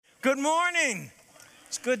Good morning.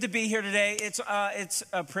 It's good to be here today. It's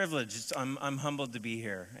a privilege. I'm humbled to be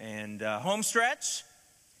here. And home stretch?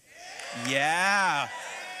 Yeah.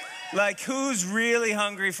 Like, who's really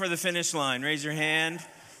hungry for the finish line? Raise your hand.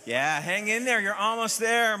 Yeah, hang in there. You're almost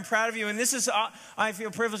there. I'm proud of you. And this is, I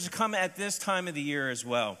feel privileged to come at this time of the year as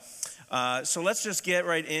well. So let's just get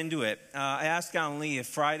right into it. I asked Alan Lee if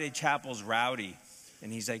Friday Chapel's rowdy.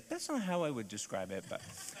 And he's like, that's not how I would describe it,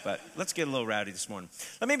 but let's get a little rowdy this morning.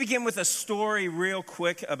 Let me begin with a story real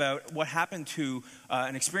quick about what happened to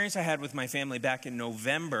an experience I had with my family back in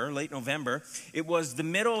November, late November. It was the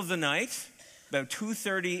middle of the night, about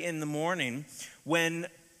 2:30 in the morning, when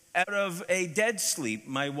out of a dead sleep,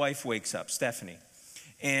 my wife wakes up, Stephanie.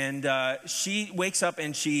 And she wakes up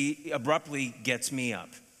and she abruptly gets me up.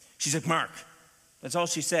 She's like, Mark, that's all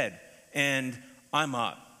she said. And I'm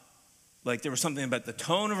up. Like, there was something about the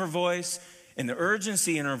tone of her voice and the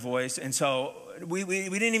urgency in her voice. And so we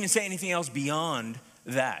didn't even say anything else beyond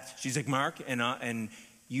that. She's like, Mark, and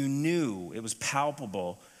you knew, it was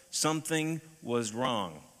palpable, something was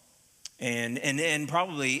wrong. And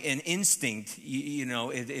probably an instinct,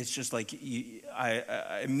 it's just like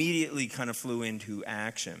I immediately kind of flew into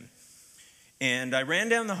action. And I ran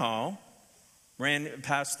down the hall, ran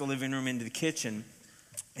past the living room into the kitchen,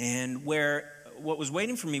 and what was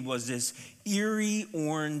waiting for me was this eerie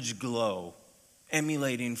orange glow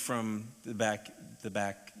emanating from the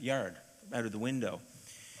backyard, out of the window.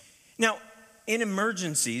 Now, in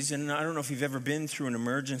emergencies, and I don't know if you've ever been through an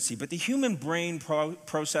emergency, but the human brain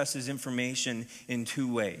processes information in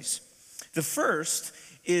two ways. The first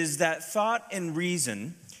is that thought and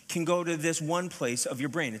reason can go to this one place of your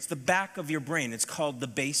brain. It's the back of your brain. It's called the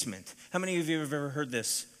basement. How many of you have ever heard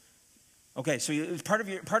this? Okay, so part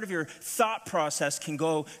of your thought process can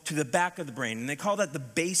go to the back of the brain, and they call that the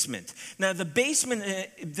basement. Now, the basement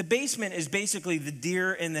is basically the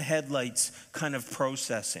deer in the headlights kind of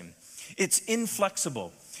processing. It's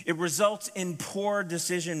inflexible. It results in poor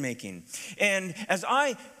decision making. And as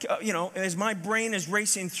as my brain is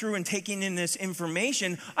racing through and taking in this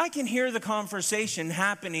information, I can hear the conversation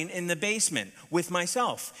happening in the basement with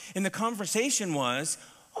myself. And the conversation was,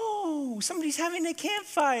 oh, somebody's having a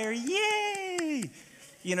campfire, yay!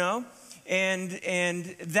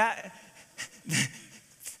 And that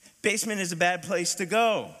basement is a bad place to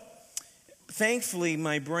go. Thankfully,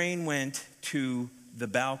 my brain went to the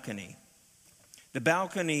balcony. The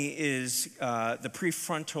balcony is the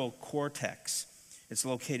prefrontal cortex. It's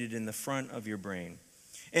located in the front of your brain.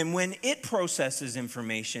 And when it processes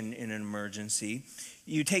information in an emergency,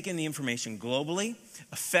 you take in the information globally,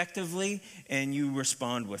 effectively, and you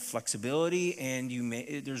respond with flexibility, and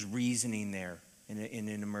there's reasoning there in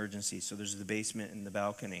an emergency. So there's the basement and the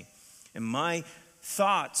balcony. And my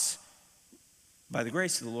thoughts, by the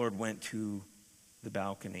grace of the Lord, went to the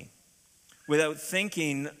balcony. Without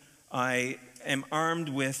thinking, I am armed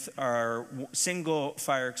with our single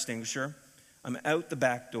fire extinguisher. I'm out the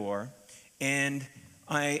back door, and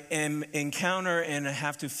I encounter and I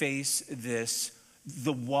have to face this.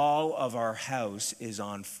 The wall of our house is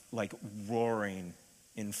on, like, roaring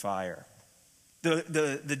in fire.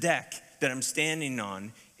 The deck that I'm standing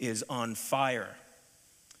on is on fire.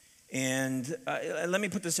 And let me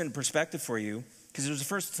put this in perspective for you, because it was the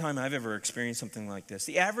first time I've ever experienced something like this.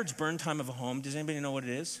 The average burn time of a home, does anybody know what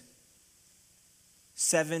it is?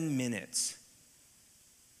 7 minutes.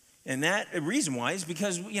 And that reason why is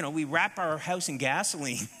because, we wrap our house in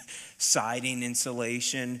gasoline, siding,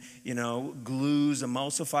 insulation, glues,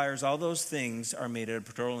 emulsifiers, all those things are made out of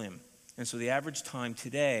petroleum. And so the average time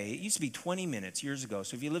today, it used to be 20 minutes years ago.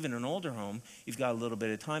 So if you live in an older home, you've got a little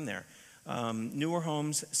bit of time there. Newer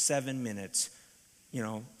homes, 7 minutes,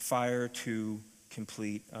 fire to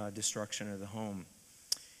complete destruction of the home.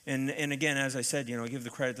 And again, as I said, I give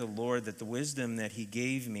the credit to the Lord that the wisdom that he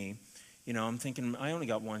gave me, I'm thinking, I only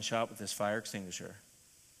got one shot with this fire extinguisher.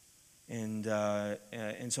 And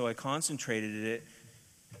so I concentrated it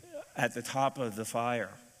at the top of the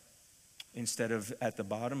fire instead of at the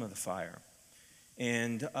bottom of the fire.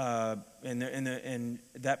 And that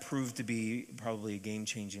proved to be probably a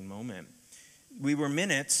game-changing moment. We were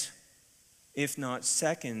minutes, if not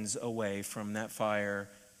seconds, away from that fire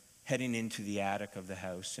heading into the attic of the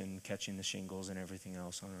house and catching the shingles and everything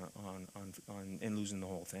else and losing the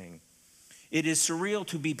whole thing. It is surreal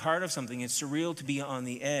to be part of something. It's surreal to be on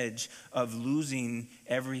the edge of losing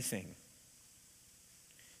everything.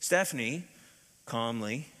 Stephanie,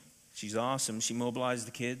 calmly, she's awesome. She mobilized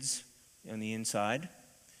the kids on the inside.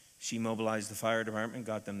 She mobilized the fire department,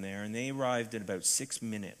 got them there, and they arrived in about 6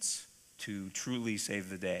 minutes to truly save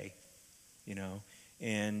the day,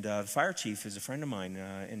 And the fire chief is a friend of mine,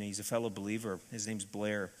 and he's a fellow believer. His name's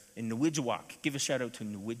Blair in Newidgewok. Give a shout out to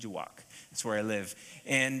Newidgewok. That's where I live.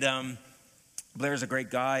 And Blair's a great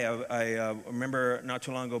guy. I remember not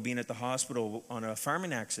too long ago being at the hospital on a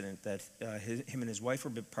farming accident that him and his wife were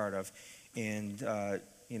a bit part of. And, that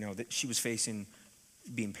she was facing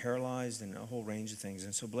being paralyzed and a whole range of things.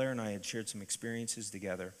 And so Blair and I had shared some experiences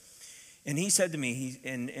together. And he said to me,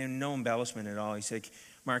 and no embellishment at all, he's like,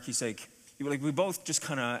 Mark, we both just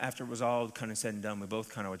kind of, after it was all kind of said and done, we both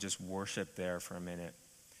kind of would just worship there for a minute,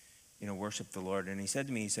 worship the Lord. And he said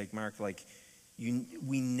to me, he's like, Mark, we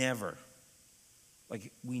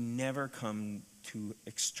never come to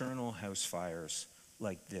external house fires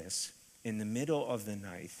like this in the middle of the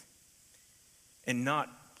night and not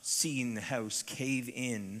seeing the house cave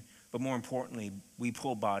in, but more importantly, we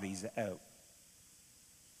pull bodies out.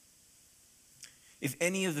 If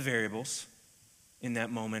any of the variables in that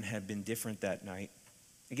moment had been different that night,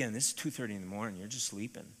 again, this is 2:30 in the morning, you're just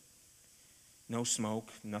sleeping. No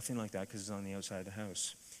smoke, nothing like that because it's on the outside of the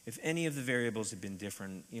house. If any of the variables had been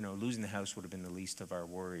different, losing the house would have been the least of our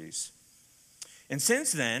worries. And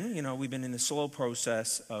since then, we've been in the slow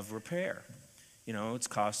process of repair. It's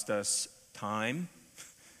cost us time,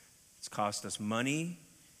 it's cost us money,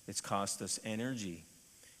 it's cost us energy.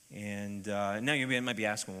 And now you might be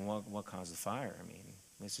asking, well, what caused the fire? I mean,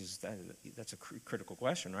 that's a critical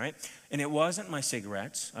question, right? And it wasn't my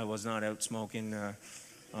cigarettes. I was not out smoking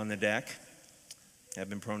on the deck. I've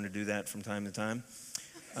been prone to do that from time to time.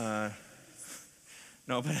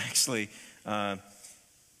 No, but actually,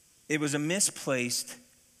 it was a misplaced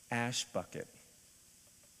ash bucket.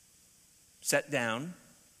 Set down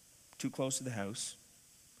too close to the house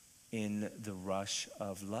in the rush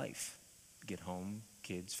of life. Get home,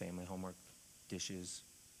 kids, family, homework, dishes,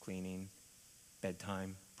 cleaning,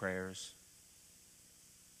 bedtime, prayers.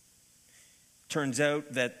 Turns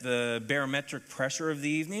out that the barometric pressure of the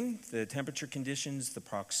evening, the temperature conditions, the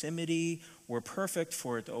proximity were perfect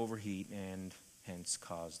for it to overheat and hence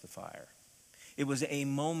cause the fire. It was a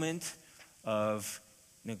moment of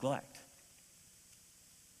neglect.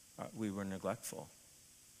 We were neglectful,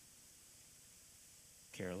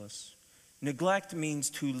 careless. Neglect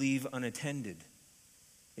means to leave unattended.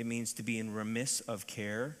 It means to be in remiss of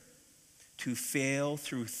care, to fail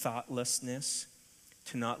through thoughtlessness,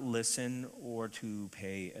 to not listen or to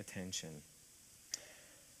pay attention.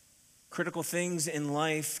 Critical things in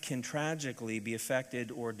life can tragically be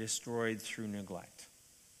affected or destroyed through neglect.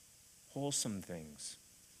 Wholesome things,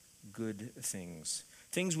 good things,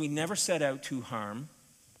 things we never set out to harm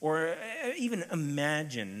or even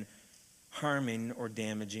imagine harming or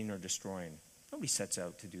damaging or destroying. Nobody sets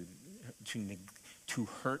out to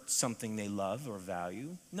hurt something they love or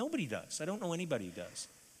value. Nobody does. I don't know anybody who does.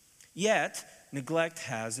 Yet, neglect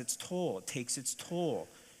has its toll. It takes its toll.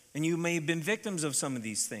 And you may have been victims of some of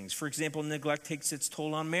these things. For example, neglect takes its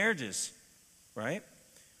toll on marriages, right?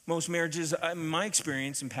 Most marriages, in my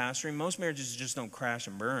experience in pastoring, most marriages just don't crash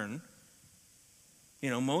and burn.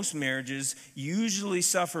 Most marriages usually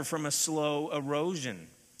suffer from a slow erosion,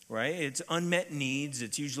 right? It's unmet needs.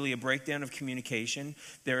 It's usually a breakdown of communication.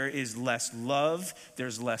 There is less love.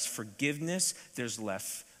 There's less forgiveness. There's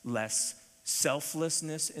less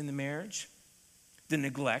selflessness in the marriage. The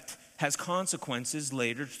neglect has consequences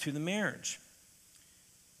later to the marriage.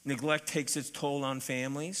 Neglect takes its toll on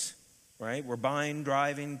families, right? We're buying,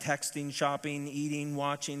 driving, texting, shopping, eating,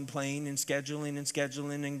 watching, playing, and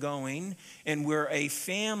scheduling and going. And we're a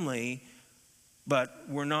family, but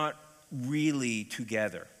we're not really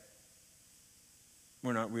together.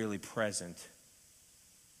 We're not really present.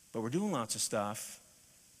 But we're doing lots of stuff.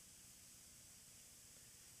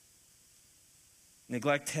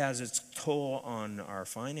 Neglect has its toll on our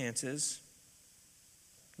finances.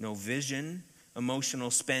 No vision,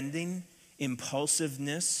 emotional spending,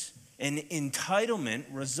 impulsiveness, and entitlement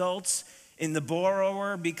results in the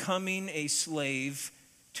borrower becoming a slave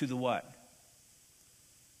to the what?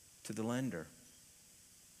 To the lender.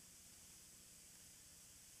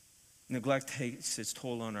 Neglect takes its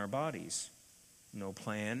toll on our bodies. No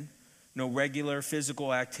plan, no regular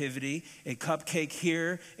physical activity, a cupcake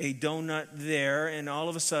here, a donut there, and all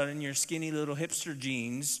of a sudden your skinny little hipster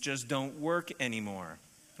jeans just don't work anymore,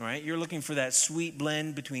 right? You're looking for that sweet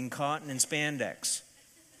blend between cotton and spandex.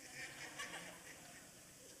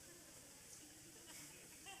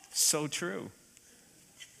 So true.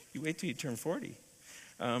 You wait till you turn 40.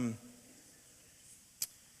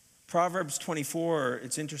 Proverbs 24,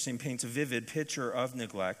 it's interesting, paints a vivid picture of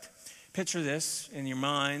neglect. Picture this in your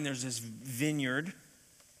mind. There's this vineyard.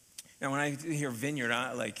 Now, when I hear vineyard,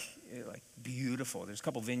 I like beautiful. There's a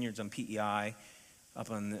couple vineyards on PEI.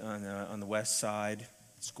 up on the west side.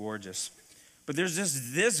 It's gorgeous. But there's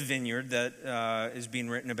this vineyard that is being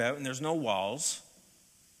written about, and there's no walls.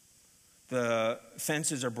 The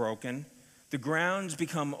fences are broken. The ground's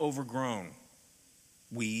become overgrown.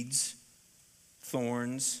 Weeds,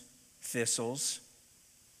 thorns, thistles.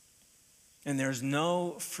 And there's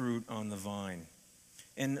no fruit on the vine.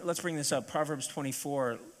 And let's bring this up. Proverbs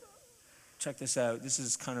 24. Check this out. This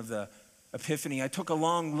is kind of the epiphany. I took a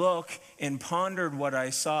long look and pondered what I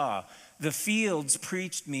saw. The fields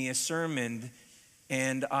preached me a sermon,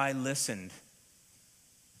 and I listened.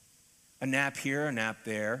 A nap here, a nap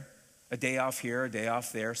there. A day off here, a day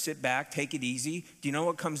off there. Sit back, take it easy. Do you know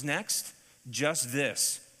what comes next? Just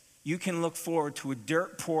this. You can look forward to a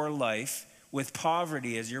dirt poor life with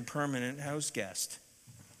poverty as your permanent house guest.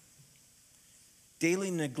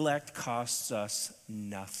 Daily neglect costs us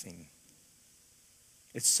nothing.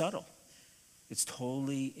 It's subtle. It's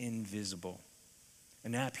totally invisible. A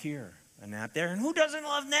nap here, a nap there. And who doesn't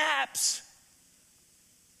love naps?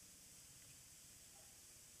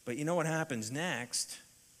 But you know what happens next,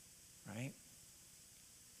 right?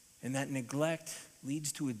 And that neglect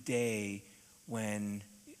leads to a day when,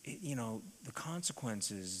 the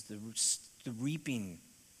consequences, the reaping,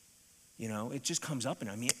 it just comes up,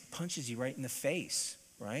 and it punches you right in the face,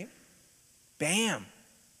 right? Bam!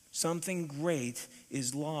 Something great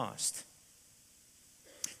is lost.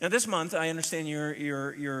 Now, this month, I understand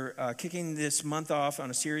you're kicking this month off on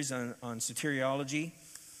a series on soteriology,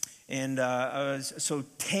 and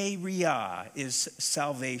soteria is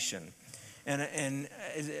salvation, and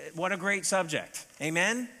what a great subject,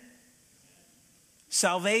 amen?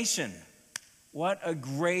 Salvation, what a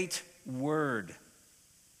great word.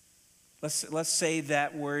 Let's say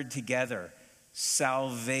that word together,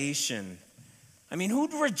 salvation.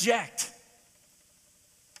 Who'd reject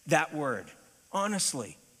that word?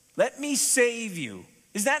 Honestly, let me save you.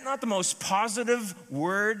 Is that not the most positive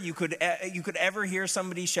word you could ever hear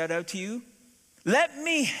somebody shout out to you? Let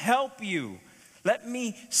me help you. Let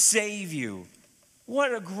me save you.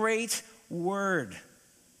 What a great word.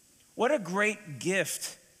 What a great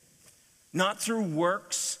gift. Not through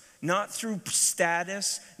works, not through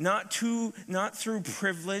status, not through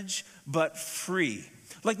privilege, but free.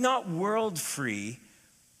 Like not world free,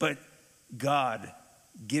 but God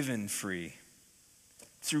given free.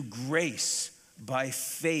 Through grace, by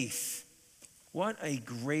faith. What a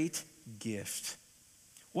great gift.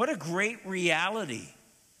 What a great reality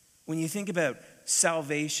when you think about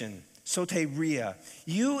salvation, soteria.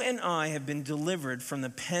 You and I have been delivered from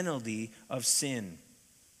the penalty of sin.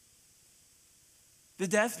 The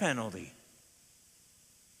death penalty.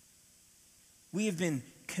 We have been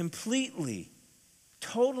completely,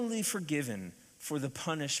 totally forgiven for the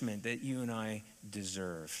punishment that you and I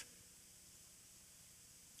deserve.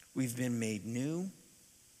 We've been made new.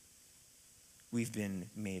 We've been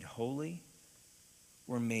made holy.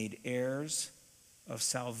 We're made heirs of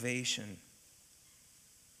salvation.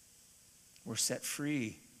 We're set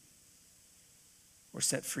free. We're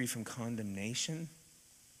set free from condemnation.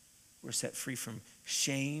 We're set free from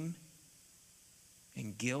shame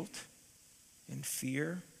and guilt and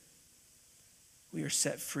fear. We are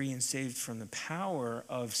set free and saved from the power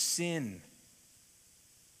of sin.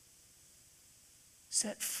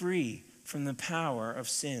 Set free from the power of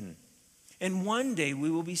sin. And one day we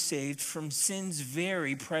will be saved from sin's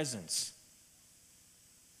very presence.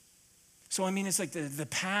 So it's like the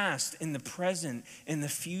past and the present and the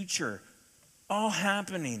future all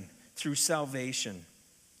happening through salvation.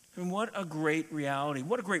 And what a great reality.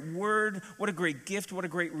 What a great word. What a great gift. What a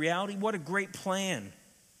great reality. What a great plan.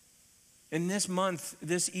 In this month,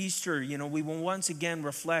 this Easter, we will once again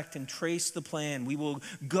reflect and trace the plan. We will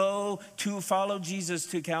go to follow Jesus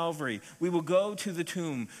to Calvary. We will go to the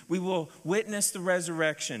tomb. We will witness the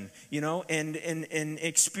resurrection, and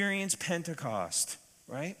experience Pentecost,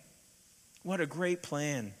 right? What a great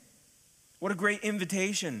plan. What a great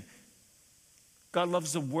invitation. God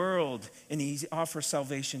loves the world, and he offers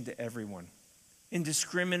salvation to everyone.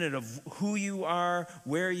 Indiscriminate of who you are,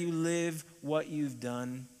 where you live, what you've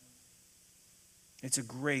done. It's a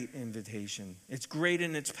great invitation. It's great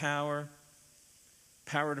in its power.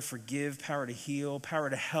 Power to forgive, power to heal, power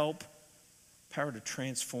to help, power to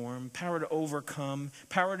transform, power to overcome,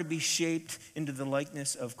 power to be shaped into the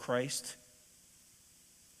likeness of Christ.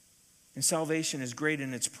 And salvation is great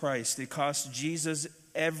in its price. It costs Jesus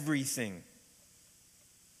everything.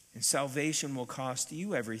 And salvation will cost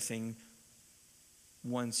you everything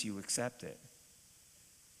once you accept it.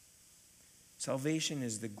 Salvation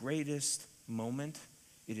is the greatest moment.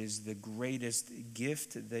 It is the greatest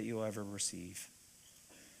gift that you'll ever receive.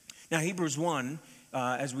 Now, Hebrews 1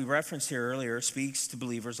 as we referenced here earlier, speaks to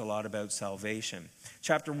believers a lot about salvation.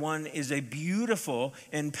 Chapter 1 is a beautiful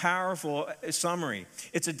and powerful summary.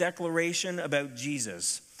 It's a declaration about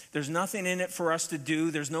Jesus. There's nothing in it for us to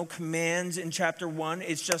do. There's no commands in chapter 1.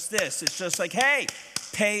 It's just this. It's just like, hey,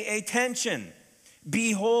 pay attention.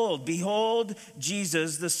 Behold, behold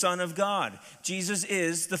Jesus, the Son of God. Jesus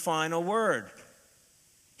is the final word.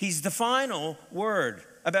 He's the final word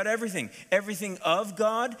about everything. Everything of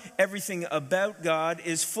God, everything about God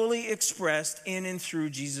is fully expressed in and through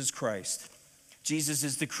Jesus Christ. Jesus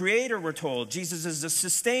is the creator, we're told. Jesus is the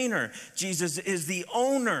sustainer. Jesus is the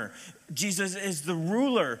owner. Jesus is the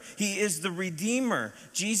ruler. He is the redeemer.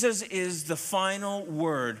 Jesus is the final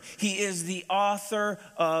word. He is the author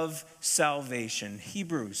of salvation.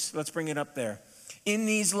 Hebrews, let's bring it up there. In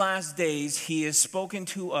these last days, he has spoken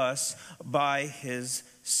to us by his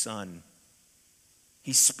Son.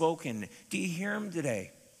 He's spoken. Do you hear him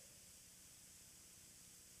today?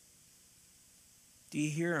 Do you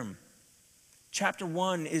hear him? Chapter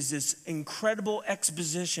 1 is this incredible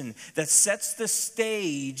exposition that sets the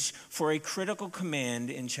stage for a critical command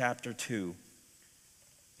in chapter 2.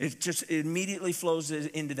 It immediately flows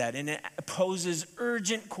into that, and it poses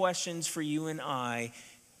urgent questions for you and I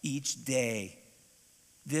each day.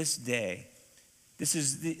 This day.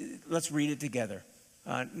 Let's read it together.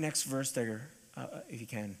 Next verse there, if you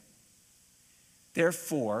can.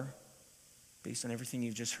 Therefore, based on everything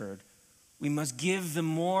you've just heard, we must give the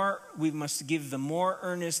more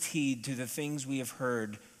earnest heed to the things we have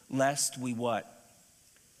heard, lest we what?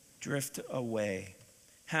 Drift away.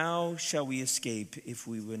 How shall we escape if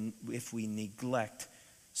we neglect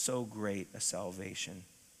so great a salvation?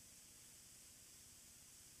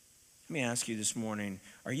 Let me ask you this morning,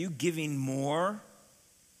 are you giving more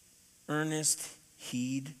earnest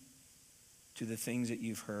heed to the things that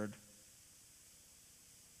you've heard?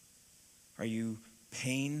 Are you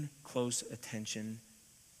paying close attention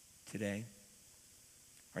today?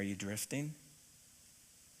 Are you drifting?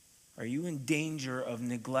 Are you in danger of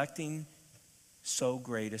neglecting so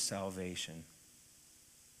great a salvation?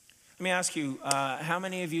 Let me ask you, how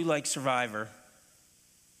many of you like Survivor?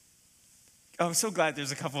 Oh, I'm so glad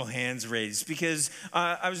there's a couple of hands raised because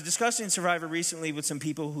I was discussing Survivor recently with some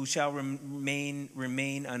people who shall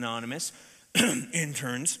remain anonymous,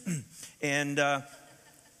 interns, and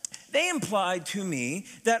they implied to me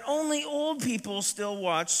that only old people still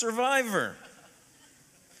watch Survivor.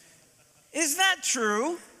 Is that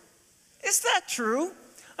true? Is that true?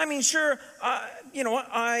 I mean, sure, you know what?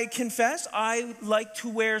 I confess I like to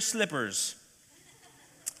wear slippers.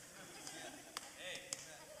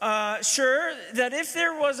 Sure, that if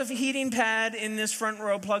there was a heating pad in this front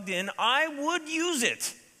row plugged in, I would use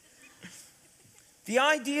it. The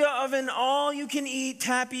idea of an all-you-can-eat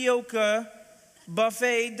tapioca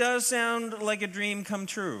buffet does sound like a dream come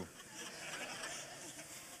true.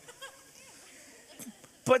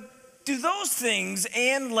 But do those things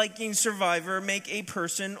and liking Survivor make a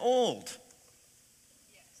person old?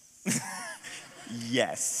 Yes.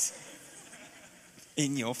 Yes.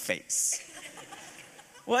 In your face.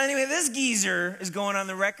 Well, anyway, this geezer is going on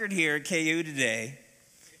the record here at KU today.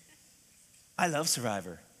 I love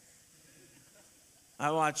Survivor.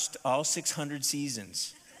 I watched all 600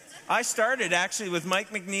 seasons. I started actually with Mike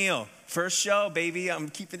McNeil. First show, baby. I'm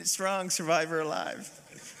keeping it strong. Survivor alive.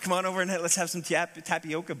 Come on over and let's have some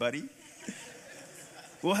tapioca, buddy.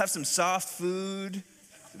 We'll have some soft food.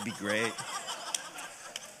 It'd be great.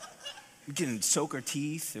 We can soak our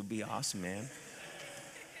teeth. It'd be awesome, man.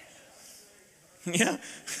 Yeah.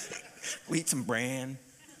 We eat some bran.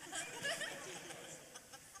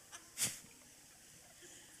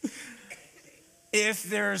 If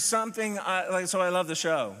there's something, so I love the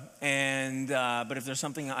show, but if there's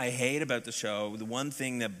something I hate about the show, the one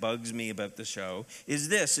thing that bugs me about the show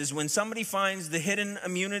is when somebody finds the hidden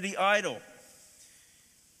immunity idol.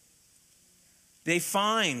 They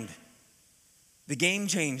find the game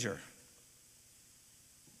changer,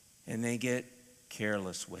 and they get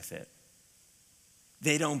careless with it.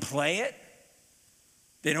 They don't play it.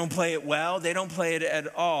 They don't play it well. They don't play it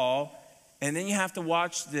at all. And then you have to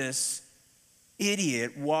watch this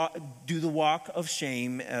idiot do the walk of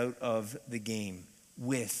shame out of the game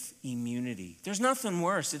with immunity. There's nothing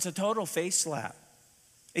worse. It's a total face slap.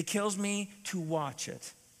 It kills me to watch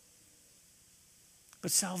it. But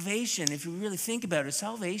salvation, if you really think about it,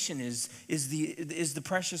 salvation is the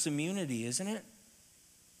precious immunity, isn't it?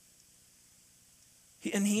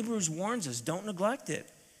 And Hebrews warns us, don't neglect it.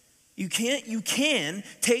 You can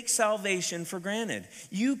take salvation for granted.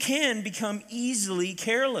 You can become easily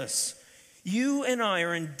careless. You and I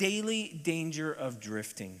are in daily danger of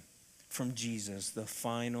drifting. from Jesus, the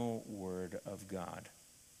final word of God.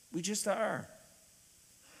 We just are.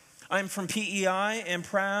 I'm from PEI and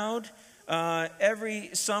proud. Every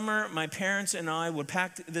summer, my parents and I would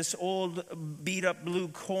pack this old beat-up blue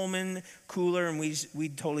Coleman cooler, and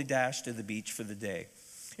we'd totally dash to the beach for the day.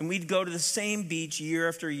 And we'd go to the same beach year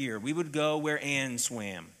after year. We would go where Anne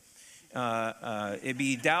swam. It'd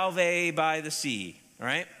be Dalvey by the sea,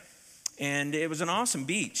 right? And it was an awesome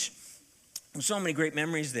beach. So many great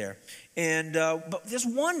memories there. And but this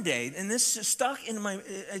one day, and this stuck in my,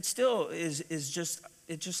 it still is just,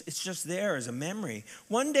 it's just there as a memory.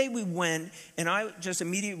 One day we went, and I just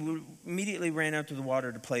immediately ran out to the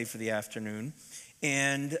water to play for the afternoon.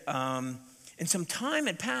 And some time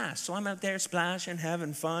had passed. So I'm out there splashing,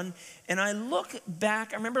 having fun. And I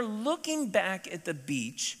remember looking back at the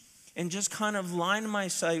beach and just kind of lining my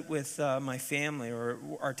sight with my family or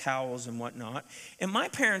our towels and whatnot. And my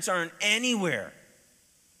parents aren't anywhere.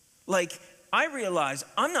 Like, I realized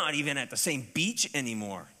I'm not even at the same beach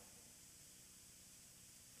anymore.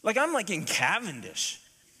 Like, I'm like in Cavendish.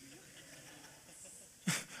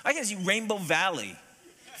 I can see Rainbow Valley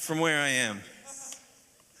from where I am.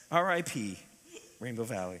 R.I.P. Rainbow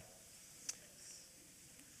Valley.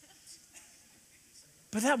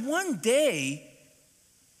 But that one day,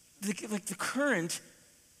 the current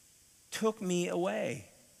took me away.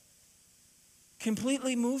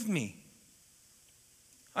 Completely moved me.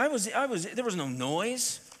 There was no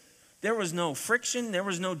noise. There was no friction. There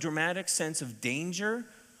was no dramatic sense of danger.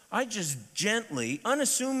 I just gently,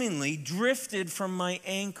 unassumingly drifted from my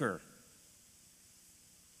anchor.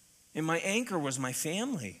 And my anchor was my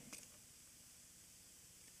family.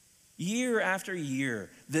 Year after year,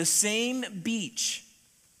 the same beach.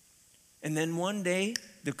 And then one day,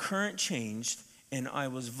 the current changed and I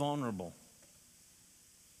was vulnerable.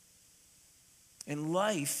 And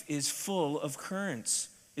life is full of currents.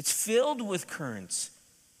 It's filled with currents.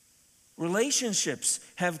 Relationships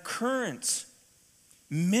have currents.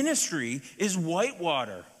 Ministry is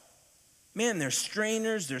whitewater. Man, there's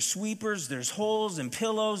strainers, there's sweepers, there's holes and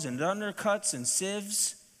pillows and undercuts and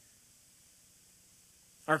sieves.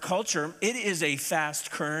 Our culture, it is a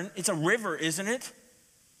fast current. It's a river, isn't it?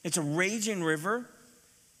 It's a raging river.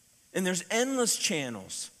 And there's endless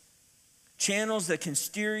channels that can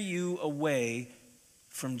steer you away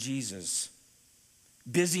from Jesus.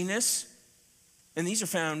 Busyness, and these are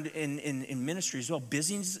found in ministry as well.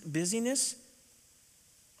 Busyness,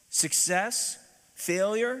 success,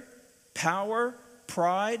 failure, power,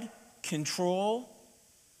 pride, control,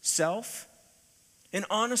 self. And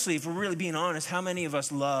honestly, if we're really being honest, how many of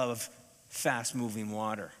us love fast-moving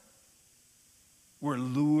water? We're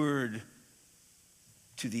lured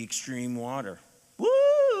to the extreme water.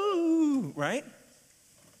 Woo! Right?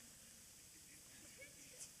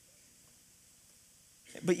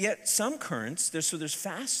 But yet some currents, there's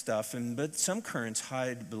fast stuff, but some currents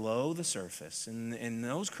hide below the surface. And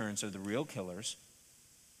those currents are the real killers.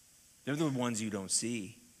 They're the ones you don't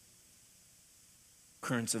see.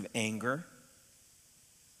 Currents of anger,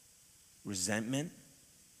 resentment,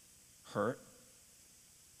 hurt,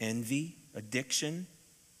 envy, addiction,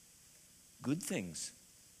 good things,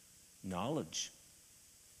 knowledge.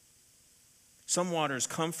 Some water is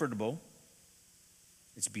comfortable.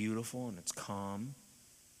 It's beautiful and it's calm.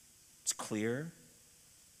 It's clear.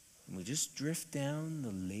 And we just drift down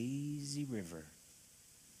the lazy river.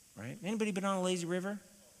 Right? Anybody been on a lazy river?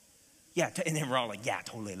 Yeah, and then we're all like, yeah,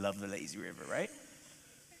 totally love the lazy river, right?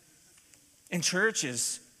 And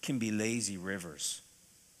churches can be lazy rivers.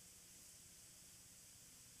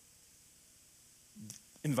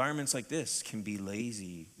 Environments like this can be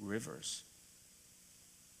lazy rivers.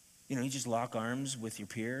 You know, you just lock arms with your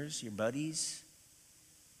peers, your buddies,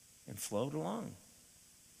 and float along.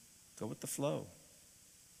 Go with the flow.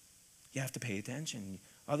 You have to pay attention.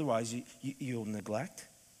 Otherwise, you'll neglect.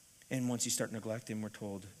 And once you start neglecting, we're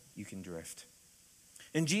told you can drift.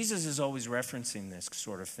 And Jesus is always referencing this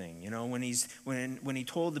sort of thing. You know, when he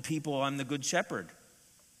told the people, I'm the good shepherd.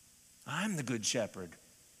 I'm the good shepherd.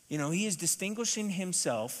 You know, he is distinguishing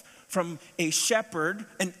himself from a shepherd,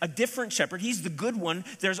 and a different shepherd. He's the good one.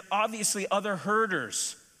 There's obviously other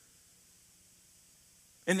herders.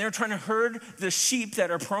 And they're trying to herd the sheep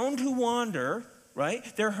that are prone to wander, right?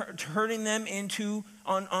 They're herding them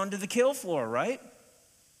onto the kill floor, right?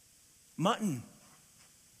 Mutton.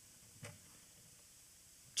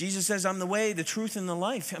 Jesus says, I'm the way, the truth, and the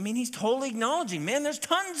life. I mean, he's totally acknowledging, man, there's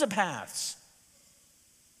tons of paths.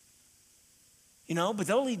 You know, but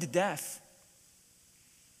they'll lead to death.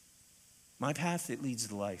 My path, it leads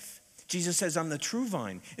to life. Jesus says, I'm the true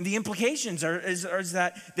vine. And the implications are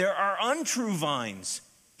that there are untrue vines.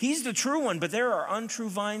 He's the true one, but there are untrue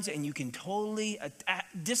vines, and you can totally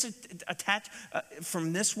disattach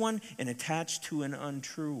from this one and attach to an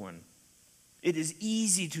untrue one. It is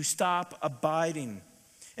easy to stop abiding.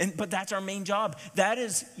 But that's our main job. That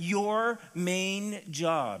is your main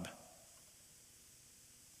job.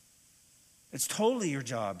 It's totally your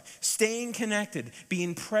job. Staying connected,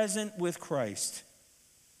 being present with Christ.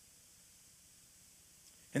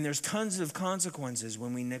 And there's tons of consequences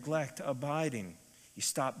when we neglect abiding. You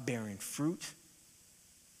stop bearing fruit.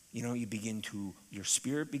 Your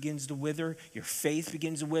spirit begins to wither. Your faith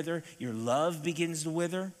begins to wither. Your love begins to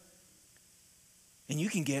wither. And you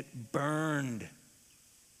can get burned.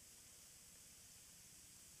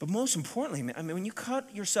 But most importantly, when you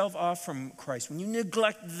cut yourself off from Christ, when you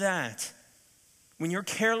neglect that, when you're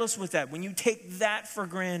careless with that, when you take that for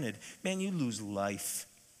granted, man, you lose life.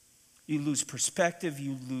 You lose perspective,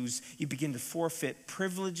 you begin to forfeit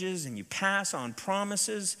privileges, and you pass on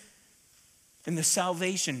promises. And the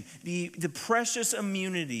salvation, the precious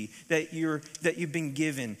immunity that you've been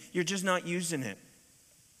given, you're just not using it.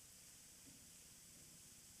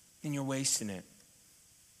 And you're wasting it.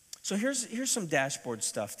 So here's some dashboard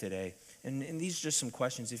stuff today. And these are just some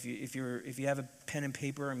questions. If you have a pen and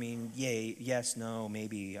paper, yay, yes, no,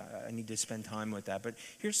 maybe. I need to spend time with that. But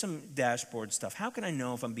here's some dashboard stuff. How can I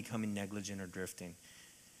know if I'm becoming negligent or drifting?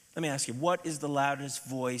 Let me ask you, what is the loudest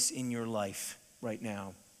voice in your life right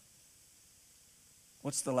now?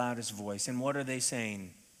 What's the loudest voice? And what are they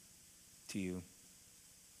saying to you?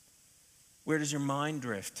 Where does your mind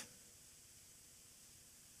drift?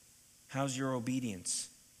 How's your obedience?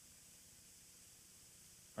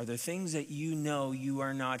 Are there things that you know you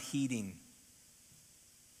are not hearing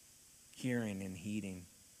and heeding?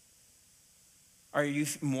 Are you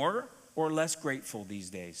more or less grateful these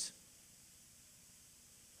days?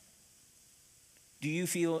 Do you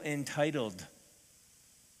feel entitled?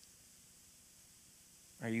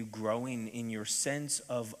 Are you growing in your sense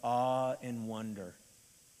of awe and wonder?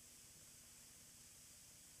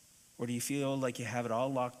 Or do you feel like you have it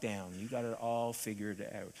all locked down? You got it all figured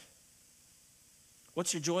out?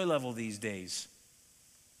 What's your joy level these days?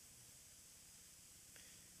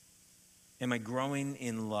 Am I growing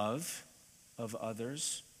in love of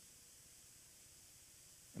others?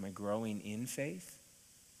 Am I growing in faith?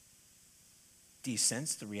 Do you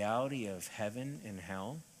sense the reality of heaven and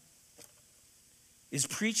hell? Is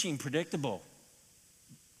preaching predictable?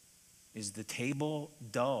 Is the table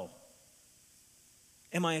dull?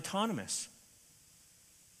 Am I autonomous?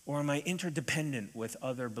 Or am I interdependent with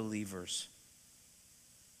other believers?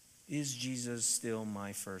 Is Jesus still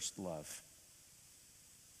my first love?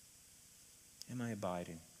 Am I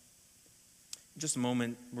abiding? In just a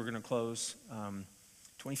moment, we're going to close.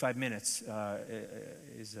 25 minutes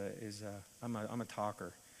I'm a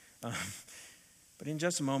talker. But in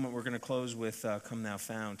just a moment, we're going to close with Come Thou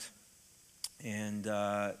Fount. And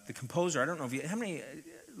the composer, I don't know if you, how many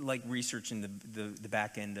like researching the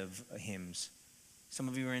back end of hymns? Some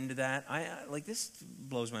of you are into that. This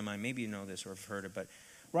blows my mind. Maybe you know this or have heard it, but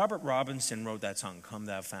Robert Robinson wrote that song, Come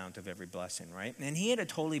Thou Fount of Every Blessing, right? And he had a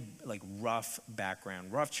totally rough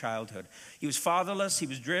background, rough childhood. He was fatherless, he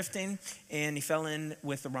was drifting, and he fell in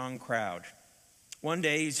with the wrong crowd. One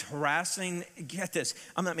day he's harassing, get this,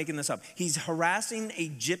 I'm not making this up. He's harassing a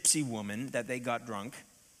gypsy woman that they got drunk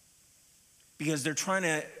because they're trying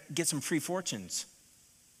to get some free fortunes.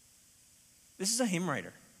 This is a hymn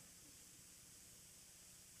writer.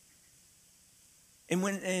 And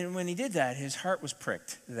when he did that, his heart was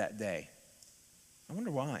pricked that day. I wonder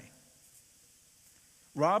why.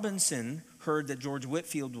 Robinson heard that George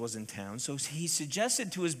Whitefield was in town, so he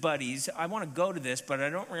suggested to his buddies, I want to go to this, but I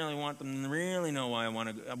don't really want them to really know why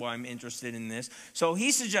I'm interested in this. So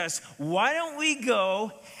he suggests, why don't we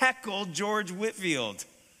go heckle George Whitefield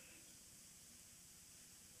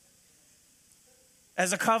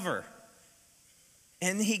as a cover?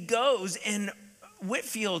 And he goes, and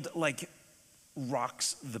Whitefield,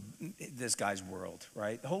 rocks this guy's world,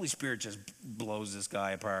 right? The Holy Spirit just blows this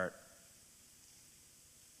guy apart.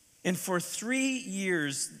 And for 3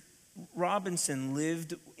 years, Robinson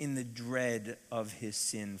lived in the dread of his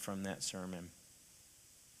sin from that sermon.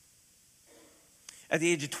 At the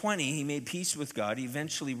age of 20, he made peace with God. He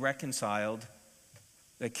eventually reconciled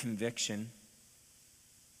the conviction.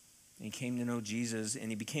 And he came to know Jesus, and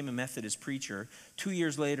he became a Methodist preacher. 2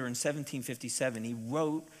 years later, in 1757, he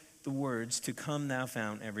wrote the words to Come Thou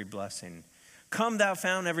Fount Every Blessing. Come Thou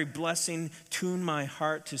Fount Every Blessing, tune my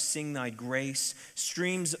heart to sing thy grace.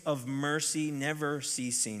 Streams of mercy never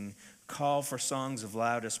ceasing, call for songs of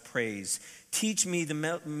loudest praise. Teach me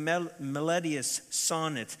the melodious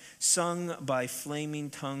sonnet sung by flaming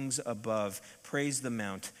tongues above. Praise the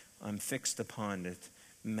mount I'm fixed upon it,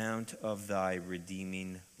 mount of thy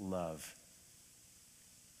redeeming love.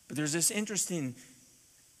 But there's this interesting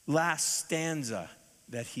last stanza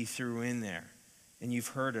that he threw in there. And you've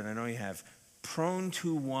heard it, I know you have. Prone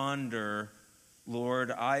to wander,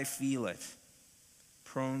 Lord, I feel it.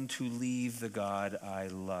 Prone to leave the God I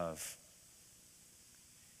love.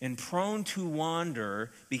 And prone to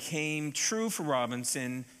wander became true for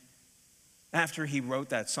Robinson after he wrote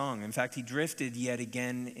that song. In fact, he drifted yet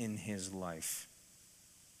again in his life.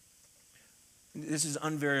 This is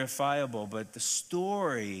unverifiable, but the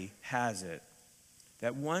story has it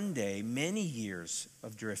that one day, many years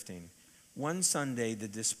of drifting, one Sunday, the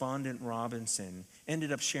despondent Robinson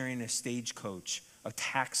ended up sharing a stagecoach, a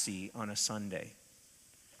taxi on a Sunday.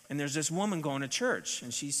 And there's this woman going to church,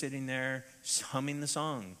 and she's sitting there humming the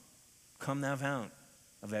song, Come Thou Fount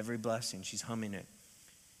of Every Blessing. She's humming it.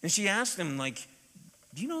 And she asked him, like,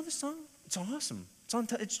 do you know this song? It's awesome.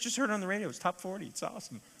 It's just heard on the radio. It's top 40. It's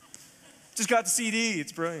awesome. Just got the CD.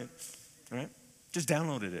 It's brilliant. All right? Just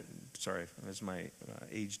downloaded it. Sorry, that's my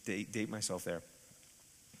age, date myself there.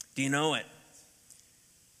 Do you know it?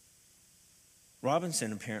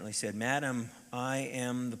 Robinson apparently said, Madam, I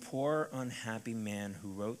am the poor, unhappy man who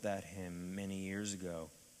wrote that hymn many years ago.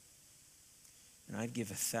 And I'd give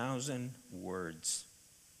 1,000 words,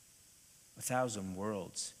 1,000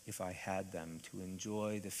 worlds, if I had them, to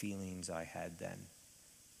enjoy the feelings I had then.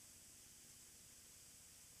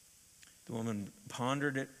 The woman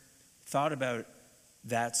pondered it, thought about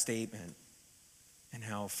that statement, and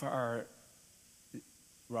how far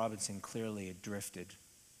Robinson clearly had drifted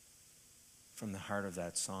from the heart of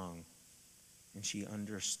that song. And she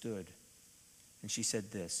understood. And she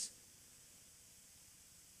said this,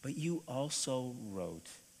 but you also wrote,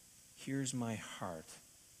 here's my heart,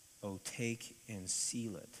 oh take and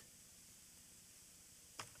seal it.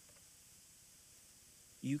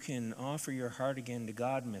 You can offer your heart again to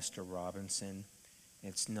God, Mr. Robinson.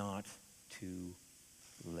 It's not too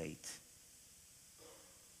late.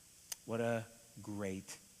 What a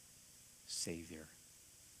great Savior.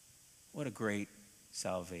 What a great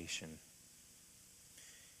salvation.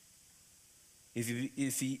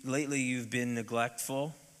 If lately you've been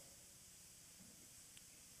neglectful,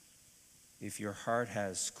 if your heart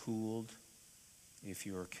has cooled, if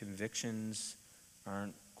your convictions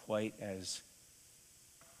aren't quite as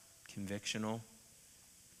convictional,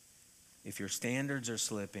 if your standards are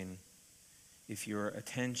slipping, if your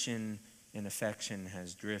attention and affection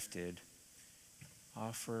has drifted,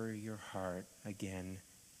 offer your heart again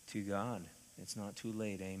to God. It's not too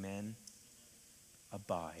late, amen?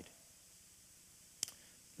 Abide.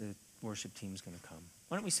 The worship team's going to come.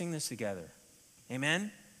 Why don't we sing this together?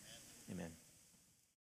 Amen? Amen.